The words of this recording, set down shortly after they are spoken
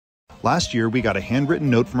Last year, we got a handwritten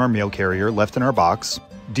note from our mail carrier left in our box.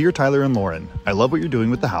 Dear Tyler and Lauren, I love what you're doing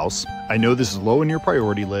with the house. I know this is low in your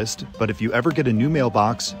priority list, but if you ever get a new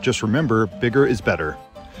mailbox, just remember, bigger is better.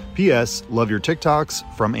 P.S. Love your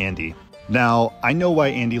TikToks, from Andy. Now, I know why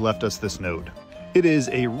Andy left us this note. It is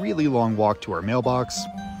a really long walk to our mailbox,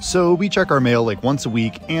 so we check our mail like once a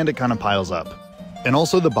week and it kind of piles up. And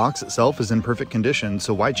also the box itself is in perfect condition,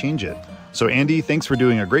 so why change it? So Andy, thanks for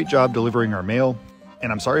doing a great job delivering our mail,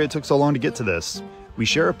 and I'm sorry it took so long to get to this. We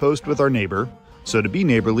share a post with our neighbor, so to be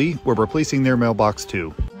neighborly, we're replacing their mailbox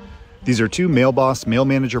too. These are two Mailboss Mail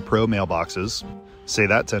Manager Pro mailboxes. Say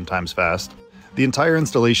that 10 times fast. The entire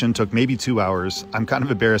installation took maybe 2 hours. I'm kind of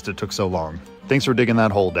embarrassed it took so long. Thanks for digging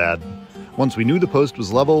that hole, Dad. Once we knew the post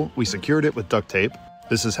was level, we secured it with duct tape.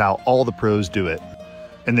 This is how all the pros do it.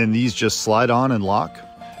 And then these just slide on and lock.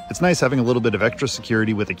 It's nice having a little bit of extra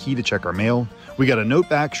security with a key to check our mail. We got a note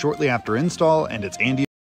back shortly after install, and it's Andy